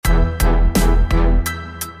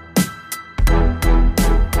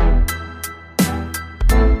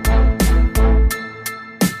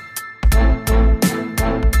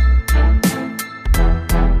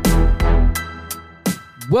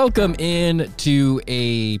Welcome in to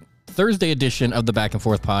a Thursday edition of the Back and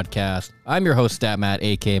Forth podcast. I'm your host, Stat Matt,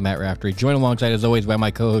 aka Matt Raftery, joined alongside, as always, by my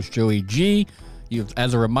co-host, Joey G.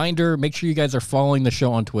 As a reminder, make sure you guys are following the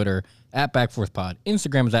show on Twitter, at Back and Forth Pod.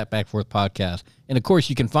 Instagram is at Back and Forth Podcast. And, of course,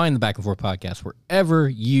 you can find the Back and Forth Podcast wherever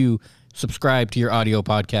you subscribe to your audio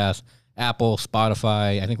podcast. Apple,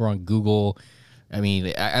 Spotify, I think we're on Google. I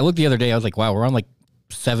mean, I looked the other day, I was like, wow, we're on like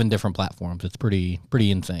 7 different platforms. It's pretty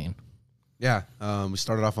insane. Yeah, we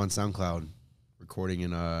started off on SoundCloud, recording in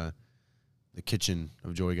the kitchen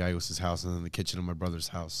of Joey Gallegos' house and then the kitchen of my brother's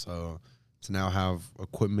house. So to now have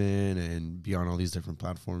equipment and be on all these different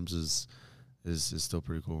platforms is still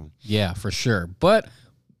pretty cool. Yeah, for sure. But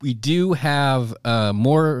we do have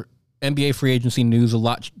more NBA free agency news. A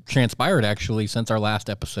lot transpired, actually, since our last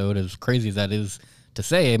episode, as crazy as that is to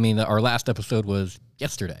say. I mean, our last episode was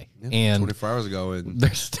yesterday. Yeah, and 24 hours ago. And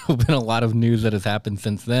there's still been a lot of news that has happened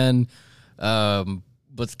since then.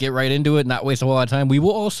 Let's get right into it, not waste a whole lot of time. We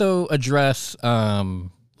will also address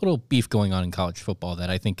little beef going on in college football that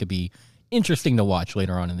I think could be interesting to watch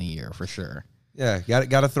later on in the year, for sure. Yeah,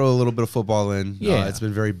 got to throw a little bit of football in. Yeah. It's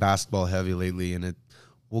been very basketball heavy lately, and it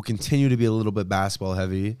will continue to be a little bit basketball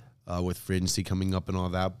heavy with free agency coming up and all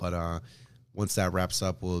that. But once that wraps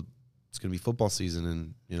up, it's going to be football season,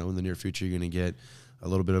 and in the near future, you're going to get a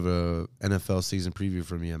little bit of a NFL season preview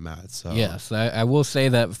from me and Matt. So yes, I will say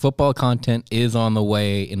that football content is on the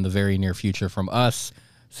way in the very near future from us.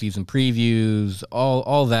 Season previews,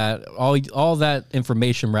 all that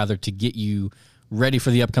information, rather, to get you ready for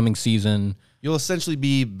the upcoming season. You'll essentially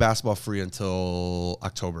be basketball free until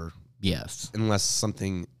October. Yes, unless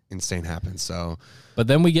something insane happens. So, but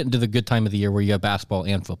then we get into the good time of the year where you have basketball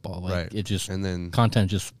and football. Like, right. It just, and then content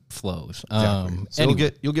just flows. Exactly. So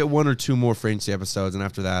anyway. you'll get 1 or 2 more free agency episodes, and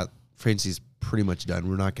after that, free agency's pretty much done.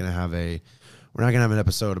 We're not gonna have an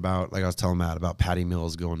episode about, like I was telling Matt, about Patty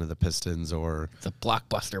Mills going to the Pistons, or it's a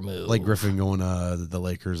blockbuster move. Blake Griffin going to the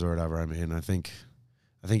Lakers or whatever. I mean, I think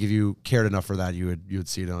if you cared enough for that, you would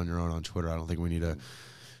see it on your own on Twitter. I don't think we need to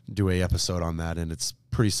do a episode on that, and it's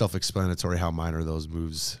pretty self-explanatory how minor those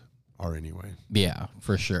moves are anyway. Yeah,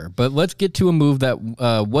 for sure. But let's get to a move that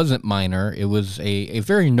wasn't minor. It was a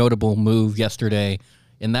very notable move yesterday,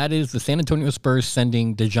 and that is the San Antonio Spurs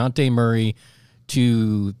sending DeJounte Murray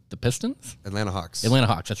to the Pistons? Atlanta Hawks,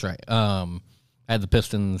 that's right. I had the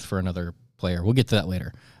Pistons for another player. We'll get to that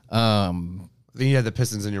later. I think you had the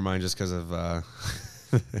Pistons in your mind just because of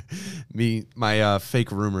my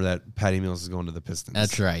fake rumor that Patty Mills is going to the Pistons.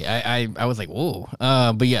 That's right. I was like, whoa.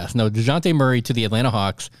 But yes, no, DeJounte Murray to the Atlanta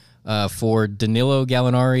Hawks for Danilo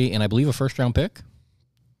Gallinari and I believe a first-round pick.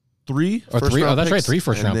 3 or 3. Oh, that's picks, right. 3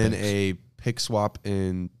 first-round picks. And then a pick swap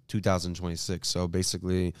in 2026. So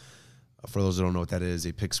basically, for those who don't know what that is,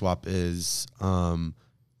 a pick swap is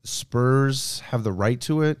Spurs have the right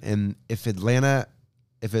to it, and if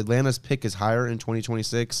Atlanta's pick is higher in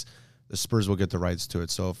 2026, the Spurs will get the rights to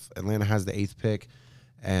it. So if Atlanta has the 8th pick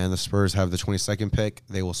and the Spurs have the 22nd pick,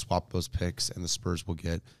 they will swap those picks, and the Spurs will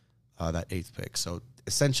get that 8th pick. So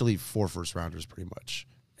essentially 4 first-rounders pretty much.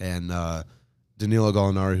 And Danilo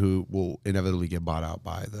Gallinari, who will inevitably get bought out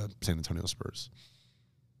by the San Antonio Spurs.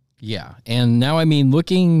 Yeah, and now, I mean,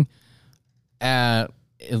 looking at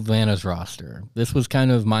Atlanta's roster, this was kind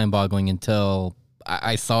of mind-boggling until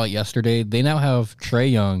I saw it yesterday. They now have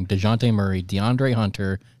Trae Young, DeJounte Murray, DeAndre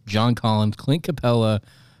Hunter, John Collins, Clint Capella,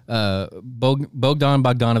 Bogdan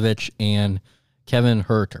Bogdanovic, and Kevin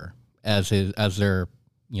Huerter as their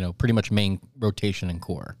pretty much main rotation and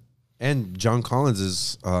core. And John Collins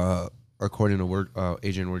is, according to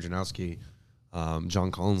Adrian Wojnarowski,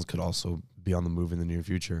 John Collins could also be on the move in the near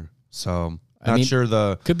future. So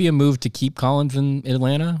could be a move to keep Collins in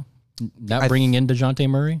Atlanta, not bringing in DeJounte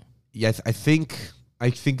Murray. Yeah, I think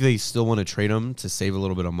they still want to trade him to save a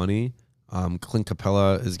little bit of money. Clint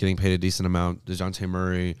Capella is getting paid a decent amount. DeJounte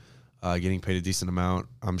Murray getting paid a decent amount.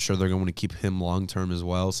 I'm sure they're going to keep him long term as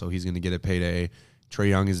well, so he's going to get a payday. Trae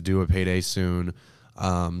Young is due a payday soon.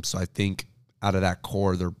 So I think out of that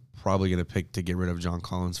core, they're probably going to pick to get rid of John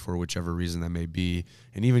Collins for whichever reason that may be.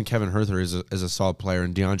 And even Kevin Huerter is a solid player,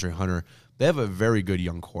 and DeAndre Hunter. They have a very good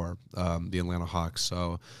young core, the Atlanta Hawks.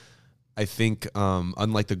 So I think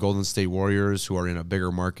unlike the Golden State Warriors, who are in a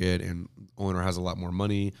bigger market and owner has a lot more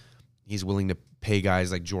money, he's willing to pay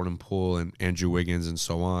guys like Jordan Poole and Andrew Wiggins and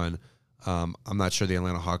so on. I'm not sure the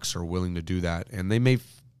Atlanta Hawks are willing to do that. And they may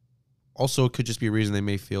also, it could just be a reason they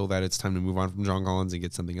may feel that it's time to move on from John Collins and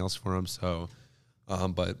get something else for him. So,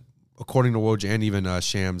 but according to Woj and even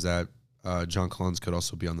Shams, that John Collins could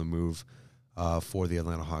also be on the move for the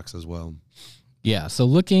Atlanta Hawks as well. Yeah, so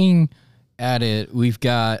looking at it, we've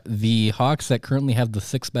got the Hawks that currently have the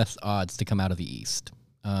 6th best odds to come out of the East.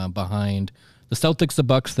 behind the Celtics, the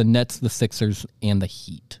Bucks, the Nets, the Sixers, and the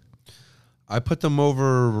Heat. I put them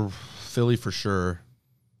over Philly for sure.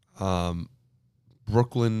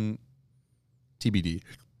 Brooklyn, TBD.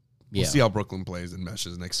 We'll see how Brooklyn plays and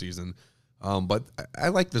meshes next season. But I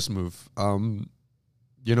like this move.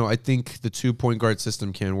 I think the 2-point guard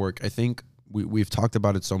system can work. I think we've talked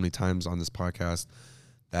about it so many times on this podcast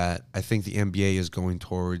that I think the NBA is going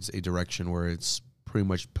towards a direction where it's pretty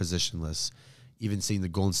much positionless. Even seeing the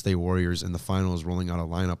Golden State Warriors in the finals rolling out a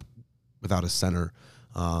lineup without a center.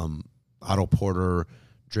 Otto Porter,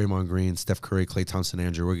 Draymond Green, Steph Curry, Klay Thompson,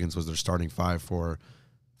 Andrew Wiggins was their starting five for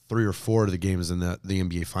 3 or 4 of the games in the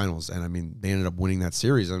NBA Finals. And, I mean, they ended up winning that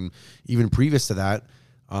series. And even previous to that,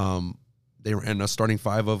 they were in a starting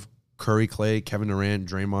five of Curry, Klay, Kevin Durant,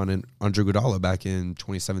 Draymond, and Andre Iguodala back in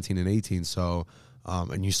 2017 and 18. So,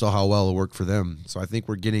 and you saw how well it worked for them. So I think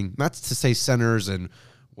we're getting, not to say centers and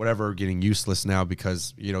whatever are getting useless now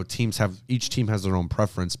because, each team has their own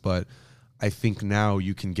preference, but I think now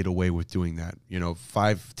you can get away with doing that.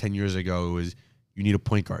 5-10 years ago, it was you need a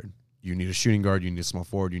point guard. You need a shooting guard, you need a small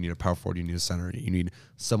forward, you need a power forward, you need a center. You need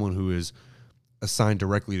someone who is assigned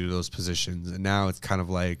directly to those positions. And now it's kind of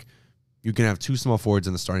like you can have 2 small forwards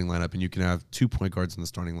in the starting lineup and you can have 2 point guards in the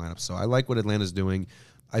starting lineup. So I like what Atlanta's doing.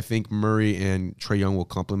 I think Murray and Trae Young will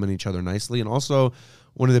complement each other nicely. And also,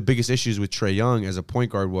 one of the biggest issues with Trae Young as a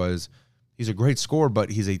point guard was he's a great scorer, but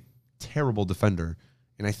he's a terrible defender.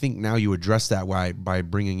 And I think now you address that by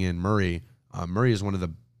bringing in Murray. Murray is one of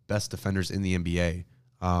the best defenders in the NBA.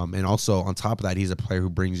 And also, on top of that, he's a player who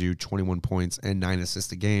brings you 21 points and 9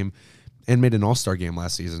 assists a game and made an all-star game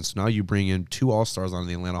last season. So now you bring in 2 all-stars on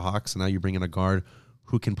the Atlanta Hawks, and now you bring in a guard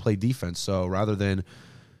who can play defense. So rather than,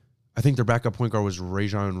 I think their backup point guard was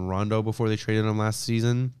Rajon Rondo before they traded him last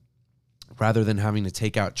season. Rather than having to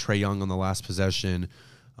take out Trae Young on the last possession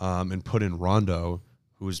and put in Rondo,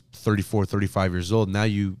 who is 34, 35 years old, now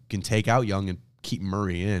you can take out Young and keep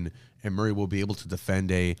Murray in, and Murray will be able to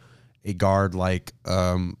defend a guard like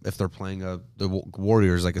if they're playing the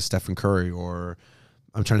Warriors, like a Stephen Curry, or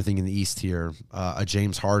I'm trying to think in the East here, a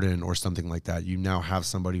James Harden or something like that. You now have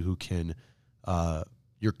somebody who can,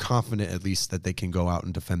 you're confident at least that they can go out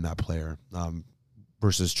and defend that player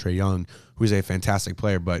versus Trae Young, who's a fantastic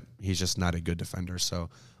player, but he's just not a good defender. So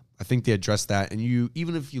I think they address that. And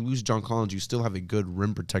even if you lose John Collins, you still have a good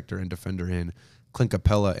rim protector and defender in Clint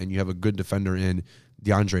Capella, and you have a good defender in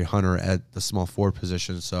DeAndre Hunter at the small forward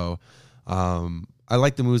position. So I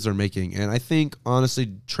like the moves they're making. And I think,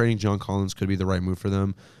 honestly, trading John Collins could be the right move for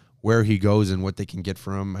them. Where he goes and what they can get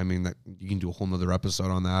from him, I mean, you can do a whole nother episode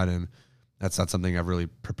on that. And that's not something I've really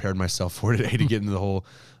prepared myself for today to get into the whole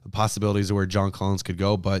possibilities of where John Collins could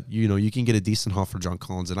go. But, you can get a decent haul for John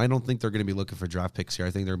Collins. And I don't think they're going to be looking for draft picks here.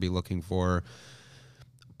 I think they're going to be looking for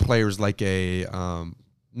players like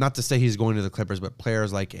not to say he's going to the Clippers, but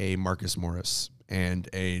players like a Marcus Morris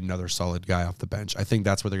and another solid guy off the bench. I think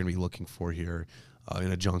that's what they're going to be looking for here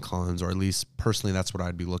in a John Collins, or at least personally, that's what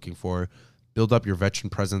I'd be looking for. Build up your veteran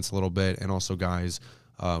presence a little bit, and also guys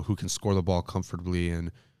who can score the ball comfortably,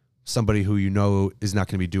 and somebody who is not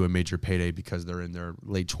going to be due a major payday because they're in their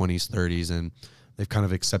late 20s, 30s, and they've kind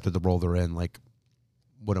of accepted the role they're in, like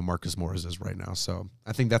what a Marcus Morris is right now. So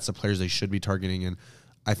I think that's the players they should be targeting, and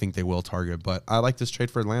I think they will target. But I like this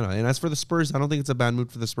trade for Atlanta. And as for the Spurs, I don't think it's a bad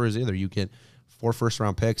move for the Spurs either. You get 4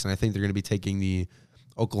 first-round picks, and I think they're going to be taking the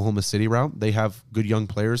Oklahoma City route. They have good young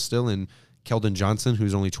players still, and Keldon Johnson,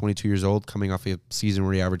 who's only 22 years old, coming off a season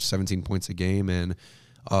where he averaged 17 points a game, and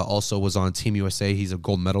also was on Team USA. He's a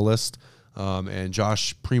gold medalist. And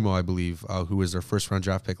Josh Primo, I believe, who was their first-round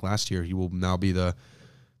draft pick last year, he will now be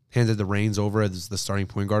handed the reins over as the starting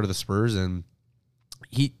point guard of the Spurs. And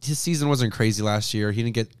his season wasn't crazy last year. He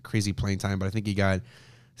didn't get crazy playing time, but I think he got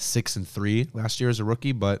 6-3 last year as a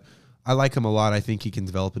rookie. But I like him a lot. I think he can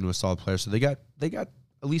develop into a solid player. So they got at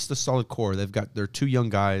least a solid core. They're 2 young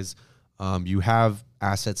guys. You have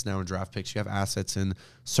assets now in draft picks. You have assets in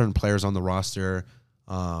certain players on the roster.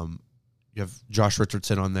 You have Josh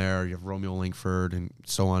Richardson on there. You have Romeo Langford and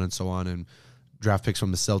so on and so on. And draft picks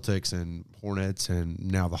from the Celtics and Hornets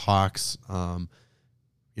and now the Hawks.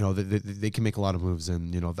 They can make a lot of moves.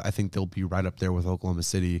 And, I think they'll be right up there with Oklahoma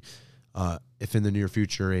City. If in the near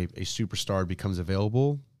future a superstar becomes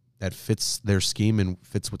available that fits their scheme and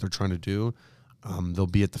fits what they're trying to do, they'll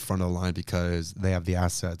be at the front of the line because they have the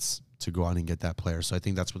assets to go out and get that player. So I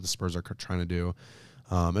think that's what the Spurs are trying to do.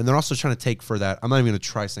 And they're also trying to take for that. I'm not even going to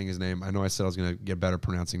try saying his name. I know I said I was going to get better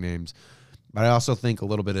pronouncing names. But I also think a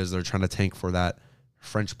little bit is they're trying to tank for that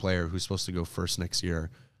French player who's supposed to go first next year.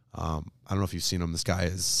 I don't know if you've seen him. This guy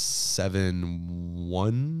is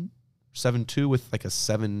 7'1", 7'2", with like a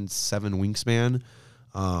 7'7" wingspan.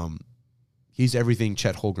 He's everything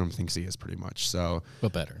Chet Holmgren thinks he is, pretty much. So,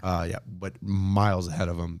 but better. Yeah, but miles ahead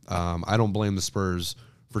of him. I don't blame the Spurs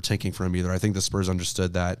for tanking for him either. I think the Spurs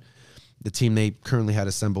understood that the team they currently had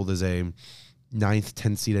assembled is a 9th,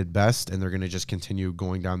 10th seed at best, and they're going to just continue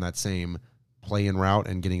going down that same play-in route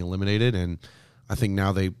and getting eliminated. And I think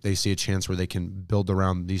now they see a chance where they can build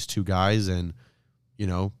around these two guys and,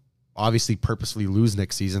 obviously purposely lose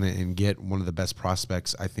next season and get one of the best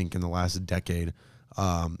prospects, I think, in the last decade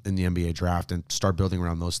in the NBA draft and start building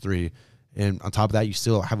around those three. And on top of that, you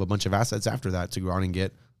still have a bunch of assets after that to go out and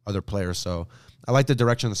get other players. So I like the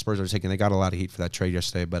direction the Spurs are taking. They got a lot of heat for that trade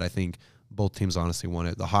yesterday, but I think both teams honestly won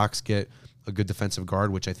it. The Hawks get a good defensive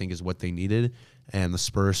guard, which I think is what they needed, and the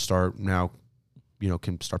Spurs start now,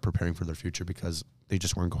 can start preparing for their future because they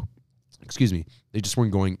just weren't going. They just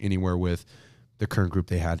weren't going anywhere with the current group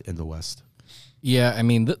they had in the West. Yeah, I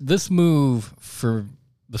mean, this move for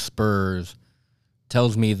the Spurs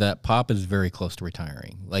tells me that Pop is very close to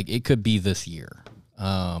retiring. Like, it could be this year.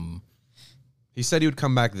 He said he would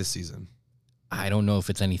come back this season. I don't know if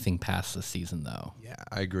it's anything past this season, though. Yeah,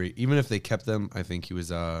 I agree. Even if they kept them, I think he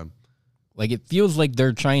was... Like, it feels like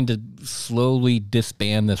they're trying to slowly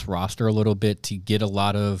disband this roster a little bit to get a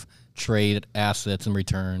lot of trade assets in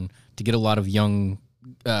return, to get a lot of young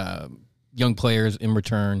players in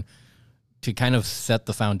return, to kind of set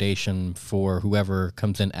the foundation for whoever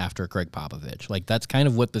comes in after Greg Popovich. Like, that's kind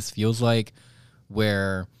of what this feels like,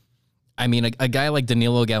 where, I mean, a guy like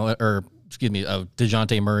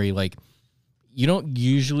DeJounte Murray, like, you don't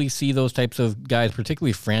usually see those types of guys,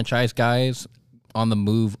 particularly franchise guys, on the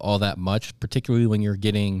move all that much, particularly when you're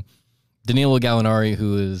getting Danilo Gallinari,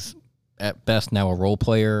 who is at best now a role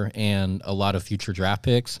player, and a lot of future draft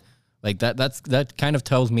picks. Like that kind of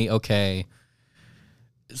tells me, okay,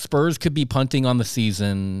 Spurs could be punting on the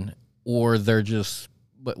season, or they're just,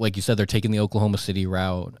 like you said, they're taking the Oklahoma City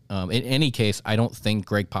route. In any case, I don't think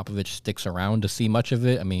Greg Popovich sticks around to see much of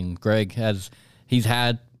it. I mean, he's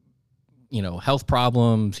had, health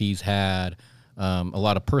problems. He's had a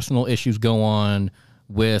lot of personal issues go on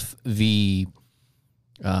with the,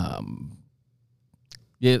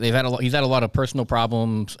 he's had a lot of personal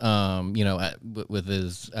problems, with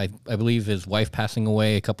his, I believe his wife passing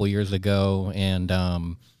away a couple years ago.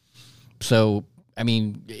 And, so, I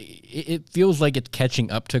mean, it feels like it's catching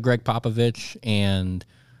up to Greg Popovich, and,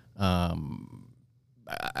 I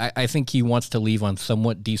think he wants to leave on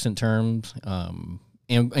somewhat decent terms.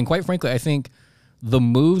 And quite frankly, I think the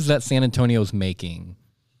moves that San Antonio is making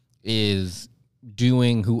is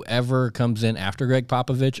doing whoever comes in after Greg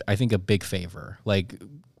Popovich, I think, a big favor. Like,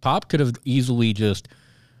 Pop could have easily just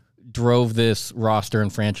drove this roster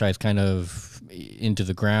and franchise kind of into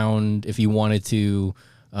the ground if he wanted to,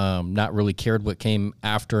 not really cared what came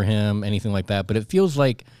after him, anything like that. But it feels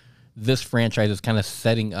like this franchise is kind of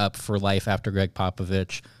setting up for life after Greg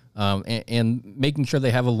Popovich, and making sure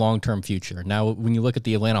they have a long-term future. Now, when you look at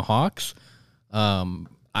the Atlanta Hawks,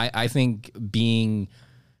 I think being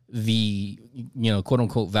the, quote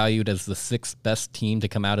unquote valued as the 6th best team to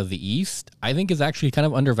come out of the East, I think is actually kind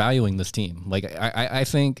of undervaluing this team. Like, I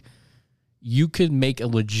think you could make a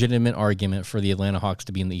legitimate argument for the Atlanta Hawks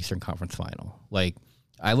to be in the Eastern Conference Final. Like,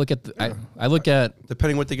 I look at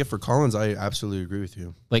depending what they get for Collins, I absolutely agree with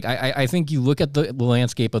you. Like, I think you look at the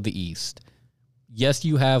landscape of the East. Yes,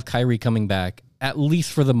 you have Kyrie coming back, at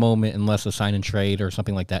least for the moment, unless a sign and trade or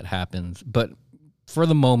something like that happens. But for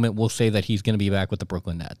the moment, we'll say that he's going to be back with the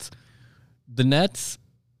Brooklyn Nets. The Nets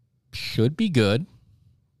should be good,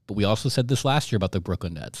 but we also said this last year about the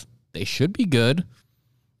Brooklyn Nets. They should be good,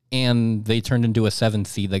 and they turned into a 7th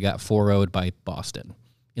seed. They got 4-0'd by Boston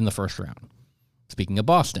in the first round. Speaking of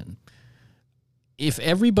Boston, if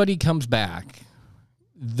everybody comes back,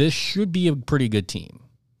 this should be a pretty good team.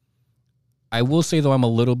 I will say, though, I'm a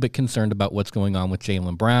little bit concerned about what's going on with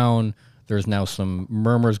Jaylen Brown. There's now some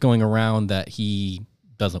murmurs going around that he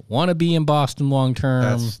doesn't want to be in Boston long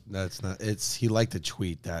term. That's not. He liked a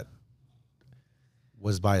tweet that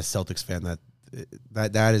was by a Celtics fan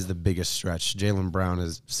that is the biggest stretch. Jaylen Brown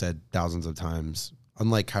has said thousands of times,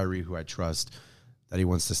 unlike Kyrie, who I trust, that he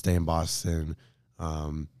wants to stay in Boston.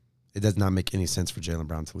 It does not make any sense for Jaylen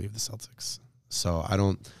Brown to leave the Celtics. So I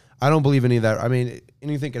don't believe any of that. I mean,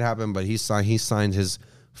 anything could happen, but he signed his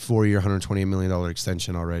 4-year, $128 million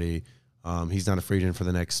extension already. He's not a free agent for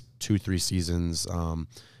the next 2-3 seasons.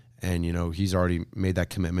 And, he's already made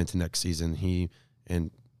that commitment to next season. He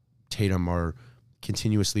and Tatum are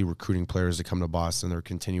continuously recruiting players to come to Boston. They're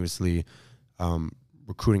continuously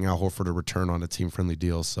recruiting Al Horford to return on a team-friendly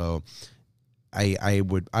deal. So I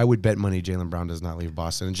would bet money Jaylen Brown does not leave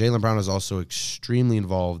Boston. And Jaylen Brown is also extremely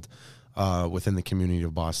involved within the community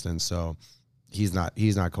of Boston. So he's not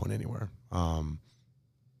going anywhere.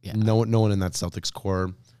 Yeah. No one in that Celtics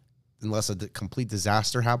core, unless a complete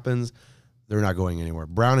disaster happens, they're not going anywhere.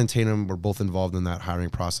 Brown and Tatum were both involved in that hiring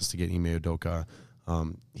process to get Ime Udoka.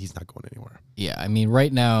 He's not going anywhere. Yeah, I mean,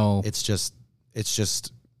 right now It's just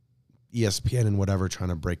ESPN and whatever trying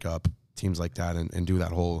to break up teams like that and do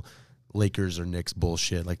that whole Lakers or Knicks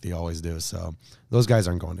bullshit like they always do. So those guys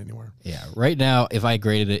aren't going anywhere. Yeah, right now, if I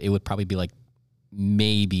graded it, it would probably be like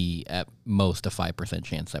maybe at most a 5%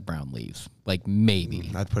 chance that Brown leaves. Like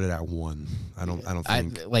maybe. I'd put it at 1. I don't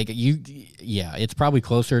think. Yeah, it's probably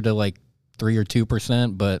closer to like 3 or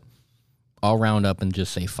 2%, but I'll round up and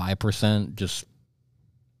just say 5%, just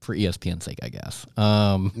for ESPN's sake, I guess.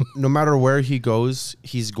 No matter where he goes,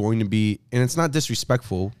 he's going to be, and it's not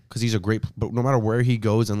disrespectful because he's a great. But no matter where he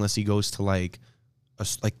goes, unless he goes to like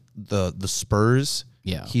the Spurs,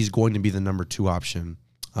 Yeah. he's going to be the number 2 option.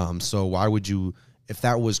 So why would you, if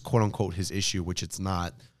that was quote unquote his issue, which it's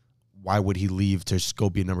not, why would he leave to just go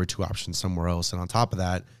be a number 2 option somewhere else? And on top of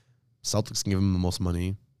that, Celtics can give him the most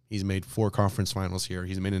money. He's made 4 conference finals here.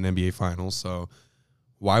 He's made an NBA finals. So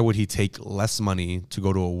why would he take less money to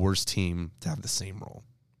go to a worse team to have the same role?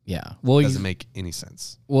 Yeah. Well, It doesn't make any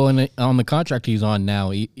sense. Well, and on the contract he's on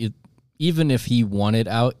now, even if he wanted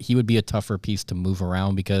out, he would be a tougher piece to move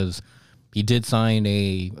around because he did sign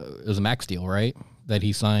it was a max deal, right? That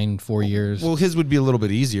he signed 4 years. Well, his would be a little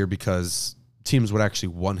bit easier because teams would actually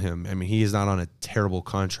want him. I mean, he is not on a terrible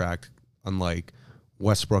contract, unlike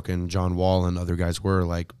Westbrook and John Wall and other guys were.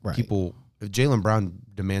 Like Right. people, if Jaylen Brown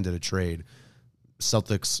demanded a trade,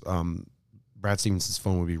 Celtics, Brad Stevenson's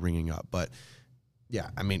phone would be ringing up. But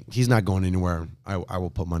yeah, I mean, he's not going anywhere. I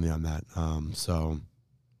will put money on that. So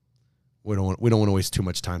we don't want to waste too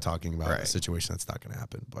much time talking about a situation that's not going to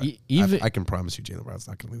happen. But I can promise you, Jaylen Brown's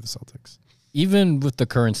not going to leave the Celtics. Even with the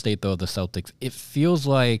current state, though, of the Celtics, it feels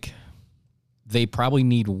like they probably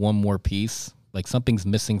need one more piece. Like something's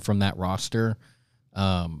missing from that roster.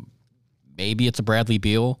 Maybe it's a Bradley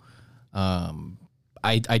Beal.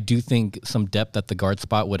 I do think some depth at the guard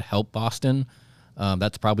spot would help Boston.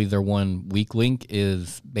 That's probably their one weak link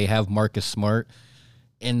is they have Marcus Smart.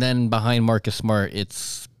 And then behind Marcus Smart,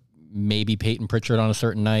 it's maybe Peyton Pritchard on a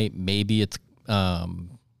certain night. Maybe it's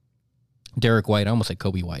Derek White. I almost said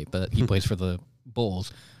Kobe White, but he plays for the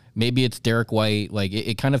Bulls. Maybe it's Derek White. Like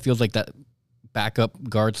it kind of feels like that backup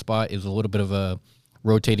guard spot is a little bit of a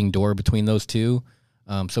rotating door between those two.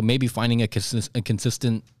 So maybe finding a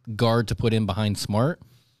consistent guard to put in behind Smart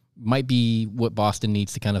might be what Boston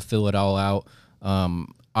needs to kind of fill it all out.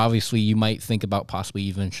 Obviously, you might think about possibly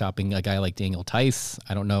even shopping a guy like Daniel Tice.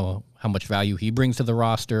 I don't know how much value he brings to the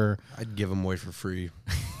roster. I'd give him away for free.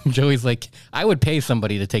 Joey's like, I would pay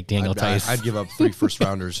somebody to take Daniel Tice. I'd give up 3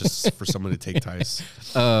 first-rounders just for someone to take Tice.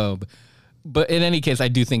 But in any case, I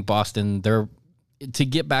do think Boston, to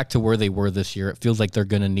get back to where they were this year, it feels like they're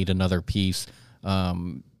going to need another piece. A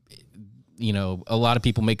lot of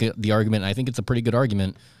people make the argument, and I think it's a pretty good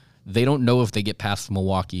argument, they don't know if they get past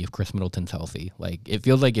Milwaukee if Chris Middleton's healthy. Like, it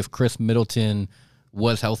feels like if Chris Middleton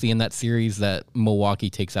was healthy in that series, that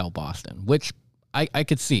Milwaukee takes out Boston, which I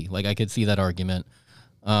could see. Like, I could see that argument.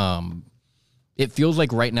 It feels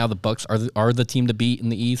like right now the Bucks are the team to beat in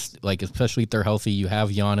the East. Like, especially if they're healthy, you have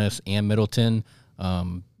Giannis and Middleton.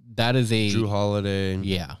 That is a Drew Holiday.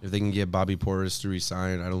 Yeah. If they can get Bobby Portis to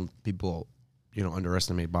resign, people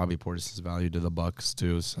underestimate Bobby Portis' value to the Bucks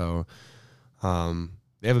too. So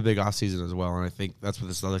they have a big offseason as well, and I think that's what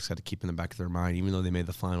the Celtics had to keep in the back of their mind. Even though they made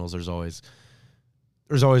the finals, there's always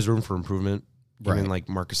room for improvement. Right. Even like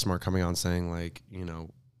Marcus Smart coming on saying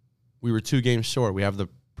we were 2 games short. We have the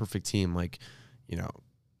perfect team.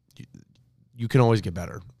 You can always get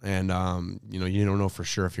better, and you don't know for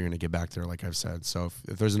sure if you're going to get back there. Like I've said, so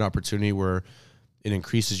if there's an opportunity where it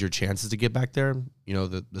increases your chances to get back there,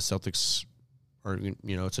 the Celtics are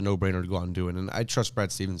it's a no-brainer to go out and do it. And I trust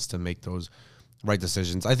Brad Stevens to make those right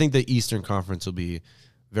decisions. I think the Eastern Conference will be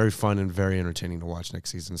very fun and very entertaining to watch next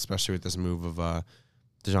season, especially with this move of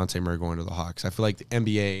DeJounte Murray going to the Hawks. I feel like the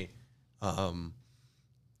NBA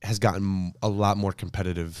has gotten a lot more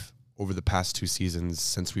competitive over the past 2 seasons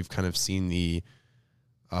since we've kind of seen the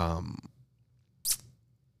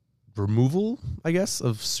removal, I guess,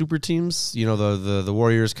 of super teams. The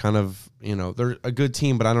Warriors kind of, they're a good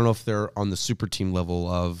team, but I don't know if they're on the super team level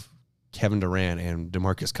of Kevin Durant and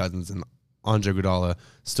DeMarcus Cousins and Andre Iguodala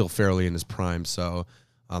still fairly in his prime. So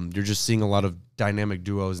you're just seeing a lot of dynamic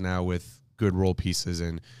duos now with good role pieces,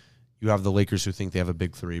 and you have the Lakers who think they have a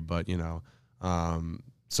big 3, but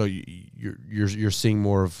so you're seeing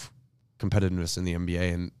more of competitiveness in the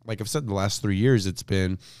NBA. And like I've said, the last 3 years, it's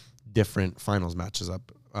been different finals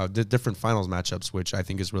matchups, which I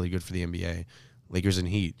think is really good for the NBA. Lakers and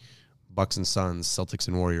Heat, Bucks and Suns, Celtics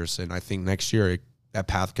and Warriors. And I think next year that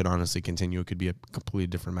path could honestly continue. It could be a completely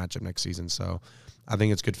different matchup next season. So I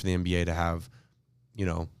think it's good for the NBA to have,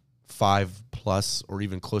 5+ or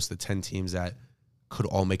even close to 10 teams that could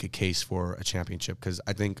all make a case for a championship. Because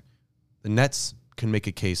I think the Nets can make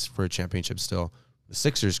a case for a championship still. The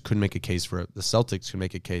Sixers could make a case for it. The Celtics can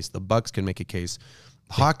make a case. The Bucks can make a case.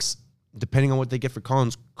 The Hawks, depending on what they get for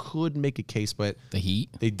Collins, could make a case. But The Heat?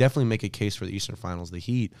 they definitely make a case for the Eastern Finals. The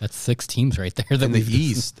Heat. That's 6 teams right there. That In the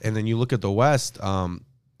East. And then you look at the West,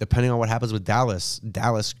 depending on what happens with Dallas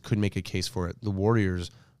could make a case for it. The Warriors,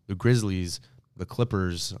 the Grizzlies, the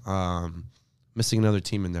Clippers, missing another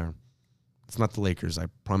team in there. It's not the Lakers, I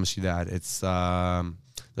promise you that. It's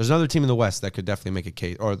there's another team in the West that could definitely make a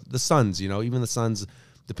case. Or the Suns, even the Suns,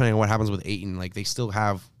 depending on what happens with Ayton, like they still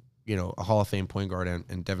have, a Hall of Fame point guard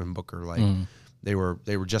and Devin Booker. Like they were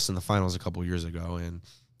just in the finals a couple years ago, and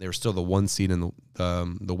they were still the 1 seed in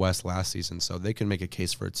the West last season. So they can make a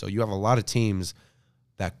case for it. So you have a lot of teams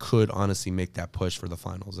that could honestly make that push for the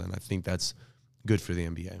finals, and I think that's good for the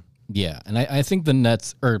NBA. Yeah, and I think the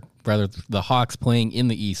Nets, or rather the Hawks playing in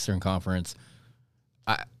the Eastern Conference,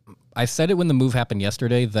 I said it when the move happened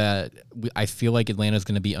yesterday that I feel like Atlanta is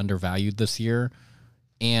going to be undervalued this year,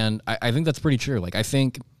 and I think that's pretty true. Like I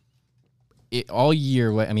think all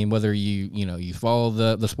year, I mean, whether you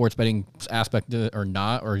follow the sports betting aspect or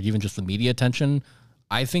not, or even just the media attention,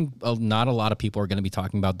 I think not a lot of people are going to be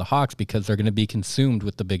talking about the Hawks because they're going to be consumed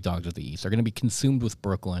with the big dogs of the East. They're going to be consumed with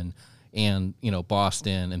Brooklyn and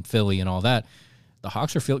Boston and Philly and all that. The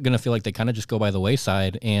Hawks are going to feel like they kind of just go by the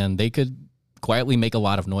wayside, and they could quietly make a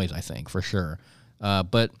lot of noise, I think, for sure.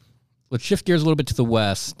 But let's shift gears a little bit to the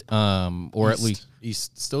West, or East, at least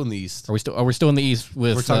East, still in the East. Are we still in the East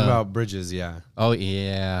with? We're talking about Bridges, yeah. Oh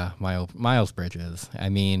yeah, Miles Bridges. I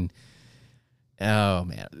mean, oh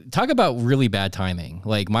man, talk about really bad timing.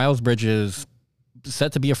 Like Miles Bridges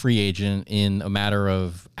set to be a free agent in a matter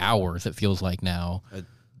of hours. It feels like now.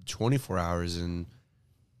 24 hours, and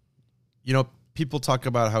people talk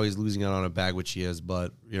about how he's losing out on a bag, which he is,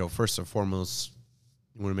 but first and foremost,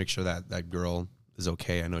 you want to make sure that that girl is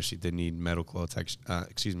okay. I know she did need medical attention,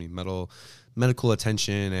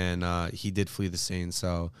 and he did flee the scene,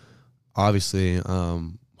 so obviously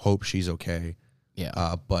hope she's okay.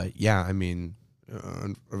 Yeah. But yeah, I mean,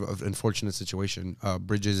 unfortunate situation.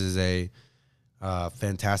 Bridges is a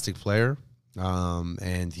fantastic player,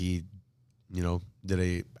 and he did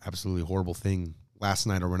a absolutely horrible thing last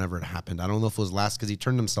night or whenever it happened. I don't know if it was last, because he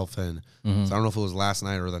turned himself in. Mm-hmm. So I don't know if it was last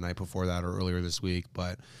night or the night before that or earlier this week.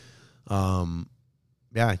 But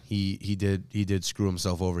yeah, he did screw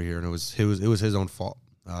himself over here, and it was his own fault.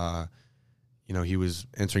 He was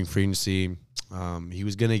entering free agency. He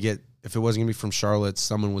was gonna get, if it wasn't gonna be from Charlotte,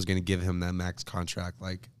 someone was gonna give him that max contract,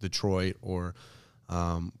 like Detroit, or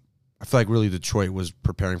I feel like really Detroit was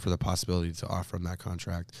preparing for the possibility to offer him that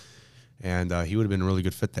contract. And he would have been a really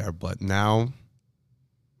good fit there. But now,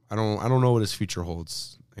 I don't know what his future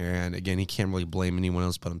holds. And again, he can't really blame anyone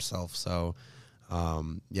else but himself. So,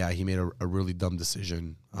 yeah, he made a really dumb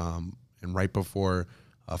decision. And right before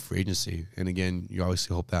free agency. And again, you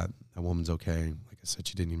obviously hope that woman's okay. Like I said,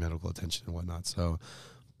 she did need medical attention and whatnot. So,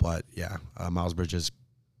 but yeah, Miles Bridges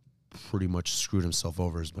pretty much screwed himself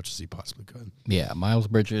over as much as he possibly could. Yeah, Miles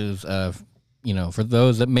Bridges, for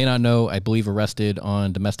those that may not know, I believe arrested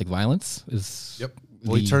on domestic violence. Yep.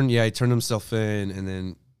 Well, he turned himself in, and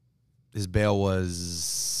then his bail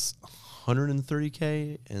was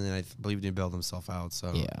 $130K, and then I believe he bailed himself out.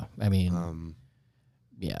 So yeah, I mean,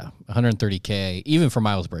 $130K even for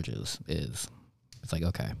Miles Bridges it's like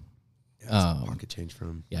okay. Yeah, it's pocket change for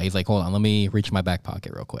him. Yeah, he's like, hold on, let me reach my back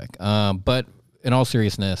pocket real quick. But in all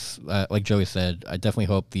seriousness, like Joey said, I definitely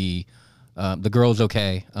hope the girl is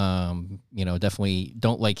okay. Definitely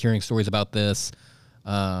don't like hearing stories about this.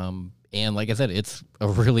 And like I said, it's a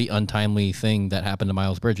really untimely thing that happened to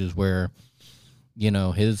Miles Bridges where,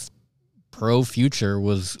 his pro future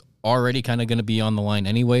was already kind of going to be on the line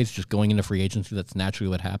anyways, just going into free agency. That's naturally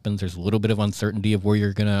what happens. There's a little bit of uncertainty of where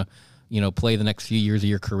you're going to, play the next few years of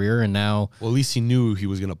your career. And now, well, at least he knew he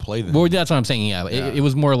was going to play then. Well, that's what I'm saying. Yeah. It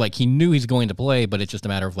was more like he knew he's going to play, but it's just a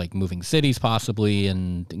matter of like moving cities possibly.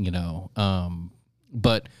 And,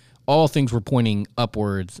 but all things were pointing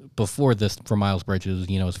upwards before this for Miles Bridges,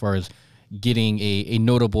 as far as getting a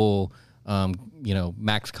notable,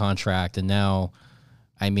 max contract. And now,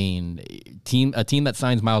 I mean, a team that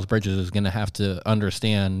signs Miles Bridges is going to have to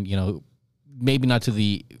understand, maybe not to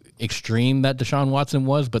the extreme that Deshaun Watson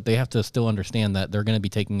was, but they have to still understand that they're going to be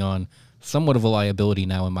taking on somewhat of a liability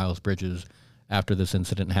now in Miles Bridges after this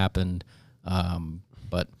incident happened.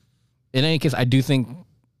 But in any case, I do think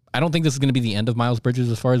I don't think this is going to be the end of Miles Bridges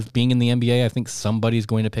as far as being in the NBA. I think somebody's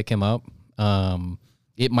going to pick him up.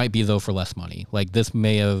 It might be, though, for less money. Like, this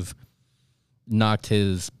may have knocked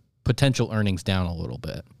his potential earnings down a little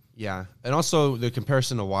bit. Yeah. And also the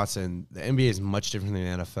comparison to Watson, the NBA is much different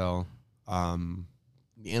than the NFL.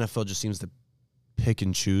 The NFL just seems to pick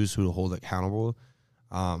and choose who to hold accountable.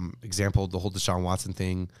 Example, the whole Deshaun Watson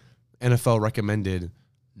thing, NFL recommended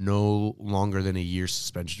no longer than a year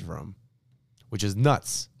suspension for him, which is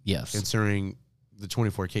nuts. Yes. Considering the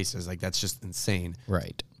 24 cases. Like, that's just insane.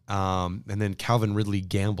 Right. And then Calvin Ridley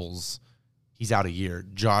gambles. He's out a year.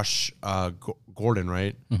 Josh Gordon,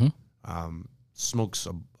 right? Mm-hmm. Smokes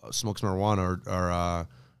marijuana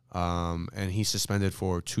and he's suspended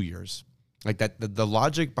for 2 years. Like that, the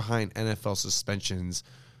logic behind NFL suspensions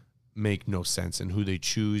make no sense, and who they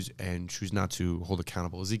choose and choose not to hold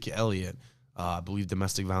accountable. Ezekiel Elliott, I believe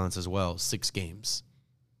domestic violence as well, 6 games.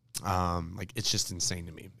 Like, it's just insane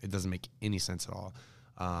to me. It doesn't make any sense at all.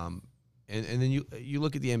 And then you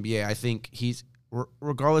look at the NBA. I think he's,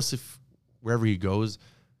 regardless of wherever he goes,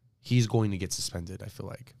 he's going to get suspended, I feel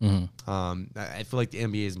like. Mm-hmm. I feel like the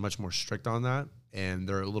NBA is much more strict on that, and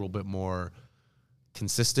they're a little bit more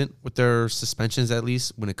consistent with their suspensions, at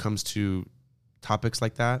least when it comes to topics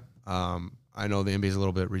like that. I know the NBA is a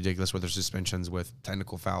little bit ridiculous with their suspensions with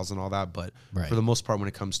technical fouls and all that, but for the most part, when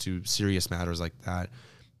it comes to serious matters like that,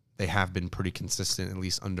 they have been pretty consistent, at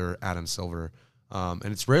least under Adam Silver. And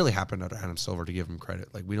it's rarely happened under Adam Silver, to give him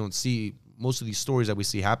credit. Like, we don't see most of these stories that we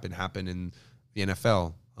see happen in the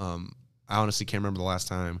NFL. I honestly can't remember the last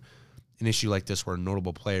time an issue like this where a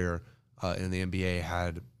notable player in the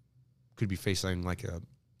NBA could be facing like a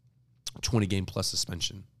 20-game plus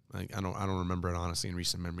suspension. Like, I don't remember it, honestly, in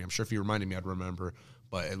recent memory. I'm sure if you reminded me, I'd remember,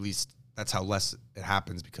 but at least that's how less it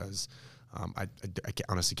happens, because I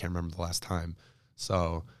honestly can't remember the last time.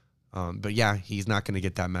 So, but yeah, he's not going to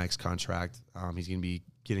get that max contract. He's going to be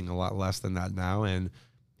getting a lot less than that now, and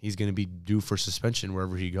he's going to be due for suspension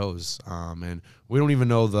wherever he goes. And we don't even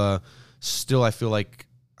know still, I feel like,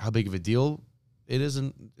 how big of a deal it is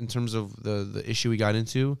in terms of the issue we got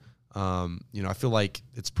into. I feel like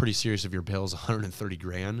it's pretty serious if your bail is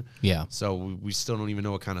 $130,000. Yeah. So we still don't even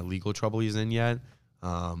know what kind of legal trouble he's in yet.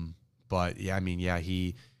 But yeah, I mean, yeah,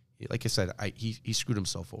 he, like I said, he screwed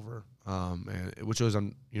himself over. And which was,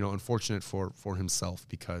 unfortunate for himself,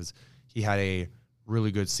 because he had a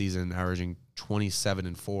really good season, averaging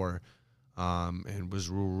 27-4, and was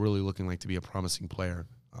really looking like to be a promising player.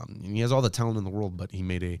 And he has all the talent in the world, but he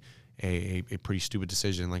made a pretty stupid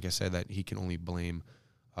decision, like I said, that he can only blame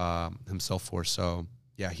himself for. So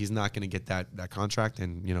yeah, he's not going to get that contract,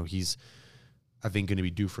 and he's, I think, going to be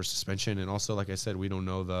due for suspension. And also, like I said, we don't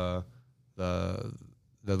know the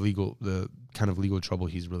kind of legal trouble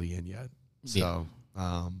he's really in yet. So,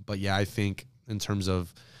 but yeah, I think in terms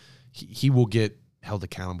of he will get held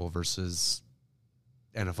accountable versus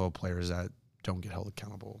NFL players that don't get held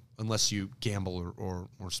accountable unless you gamble or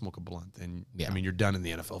smoke a blunt. And I mean, you're done in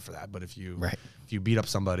the NFL for that. But if you beat up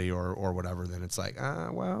somebody or whatever, then it's like,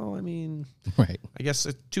 well, I mean, I guess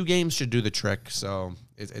 2 games should do the trick. So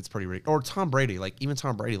it's pretty ridiculous. Or Tom Brady, like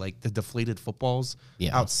the deflated footballs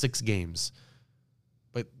out 6 games.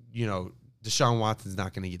 But Deshaun Watson's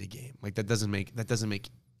not going to get a game. Like, that doesn't make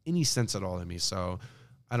any sense at all to me. So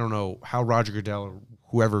I don't know how Roger Goodell or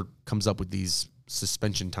whoever comes up with these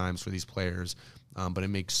suspension times for these players, but it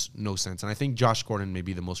makes no sense. And I think Josh Gordon may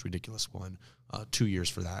be the most ridiculous one. 2 years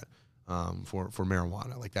for that, for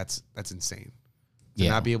marijuana. Like, that's insane. To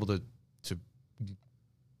not be able to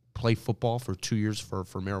play football for 2 years for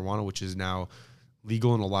marijuana, which is now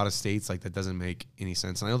legal in a lot of states, like, that doesn't make any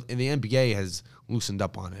sense. And the NBA has loosened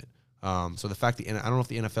up on it. So the fact that, I don't know if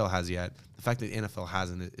the NFL has yet, the fact that the NFL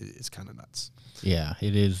hasn't is kind of nuts. Yeah,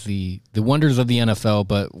 it is the wonders of the NFL.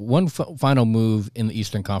 But one final move in the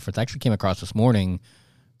Eastern Conference I actually came across this morning.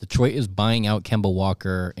 Detroit is buying out Kemba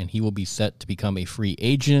Walker, and he will be set to become a free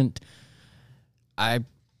agent. I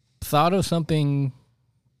thought of something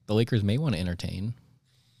the Lakers may want to entertain.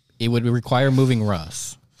 It would require moving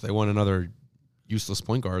Russ. If they want another useless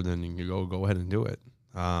point guard, then you go ahead and do it.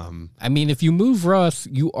 I mean, if you move Russ,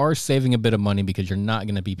 you are saving a bit of money, because you're not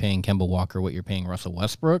going to be paying Kemba Walker what you're paying Russell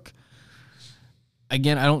Westbrook.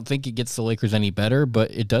 Again, I don't think it gets the Lakers any better,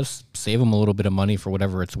 but it does save them a little bit of money for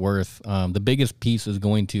whatever it's worth. The biggest piece is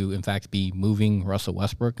going to, in fact, be moving Russell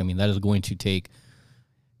Westbrook. I mean, that is going to take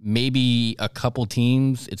maybe a couple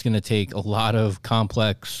teams. It's going to take a lot of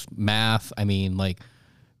complex math. I mean, like,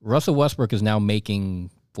 Russell Westbrook is now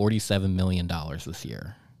making $47 million this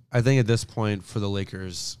year. I think at this point for the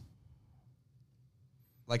Lakers,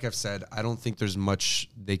 like I've said, I don't think there's much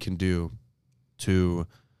they can do to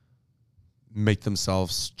make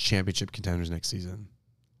themselves championship contenders next season.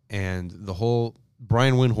 And the whole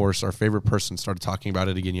Brian Windhorst, our favorite person, started talking about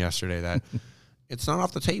it again yesterday, that it's not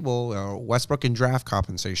off the table. Westbrook and draft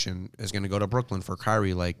compensation is going to go to Brooklyn for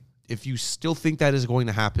Kyrie. Like, if you still think that is going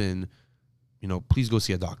to happen, please go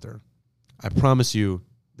see a doctor. I promise you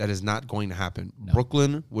that is not going to happen. No.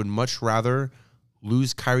 Brooklyn would much rather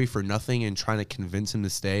lose Kyrie for nothing and trying to convince him to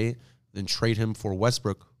stay than trade him for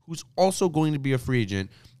Westbrook, who's also going to be a free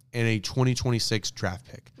agent and a 2026 draft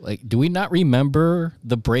pick. Like, do we not remember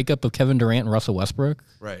the breakup of Kevin Durant and Russell Westbrook?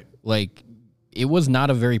 Right. Like, it was not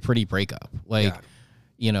a very pretty breakup. Like,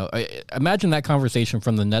 imagine that conversation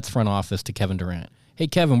from the Nets front office to Kevin Durant. Hey,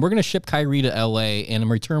 Kevin, we're going to ship Kyrie to LA, and in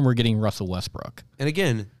return, we're getting Russell Westbrook. And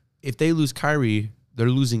again, if they lose Kyrie, they're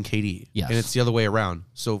losing KD. Yes. And it's the other way around.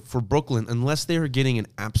 So for Brooklyn, unless they are getting an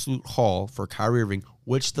absolute haul for Kyrie Irving,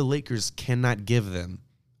 which the Lakers cannot give them,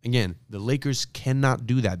 again, the Lakers cannot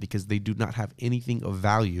do that because they do not have anything of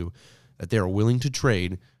value that they are willing to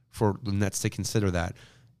trade for the Nets to consider that.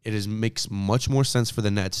 It makes much more sense for the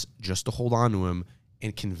Nets just to hold on to him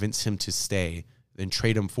and convince him to stay than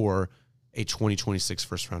trade him for a 2026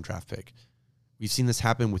 first-round draft pick. We've seen this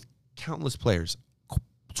happen with countless players.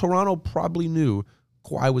 Toronto probably knew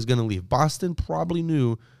Kawhi was going to leave. Boston probably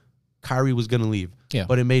knew Kyrie was going to leave. Yeah.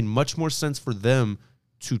 But it made much more sense for them